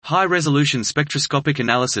High-resolution spectroscopic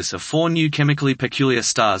analysis of 4 new chemically peculiar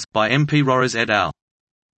stars, by M.P. Rohrs et al.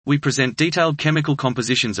 We present detailed chemical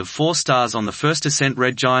compositions of 4 stars on the first ascent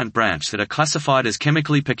red giant branch that are classified as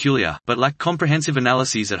chemically peculiar, but lack comprehensive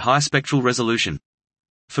analyses at high spectral resolution.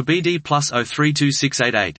 For BD plus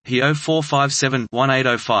 032688, He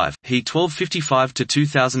 0457-1805, He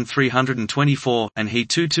 1255-2324, and He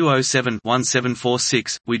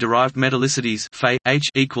 2207-1746, we derived metallicities Fe H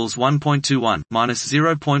equals 1.21, minus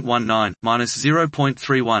 0.19, minus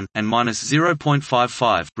 0.31, and minus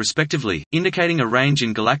 0.55, respectively, indicating a range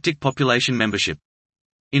in galactic population membership.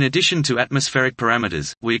 In addition to atmospheric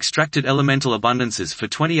parameters, we extracted elemental abundances for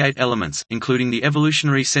 28 elements, including the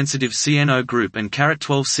evolutionary sensitive CNO group and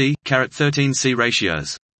 12C, 13C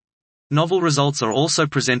ratios. Novel results are also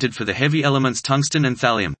presented for the heavy elements tungsten and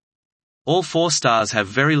thallium. All 4 stars have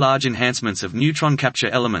very large enhancements of neutron capture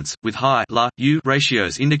elements, with high La-U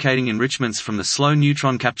ratios indicating enrichments from the slow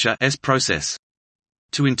neutron capture S process.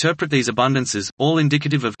 To interpret these abundances, all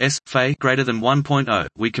indicative of S Fe greater than 1.0,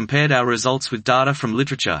 we compared our results with data from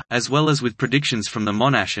literature, as well as with predictions from the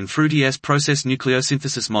Monash and Fruity S process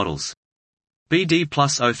nucleosynthesis models. BD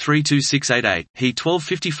plus 032688, He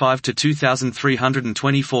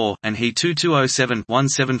 1255-2324, and He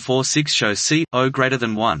 2207-1746 shows C.O greater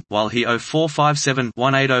than 1, while He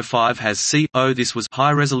 0457-1805 has C.O. This was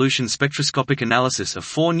high-resolution spectroscopic analysis of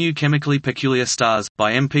 4 new chemically peculiar stars,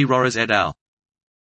 by M.P. Rohrs et al.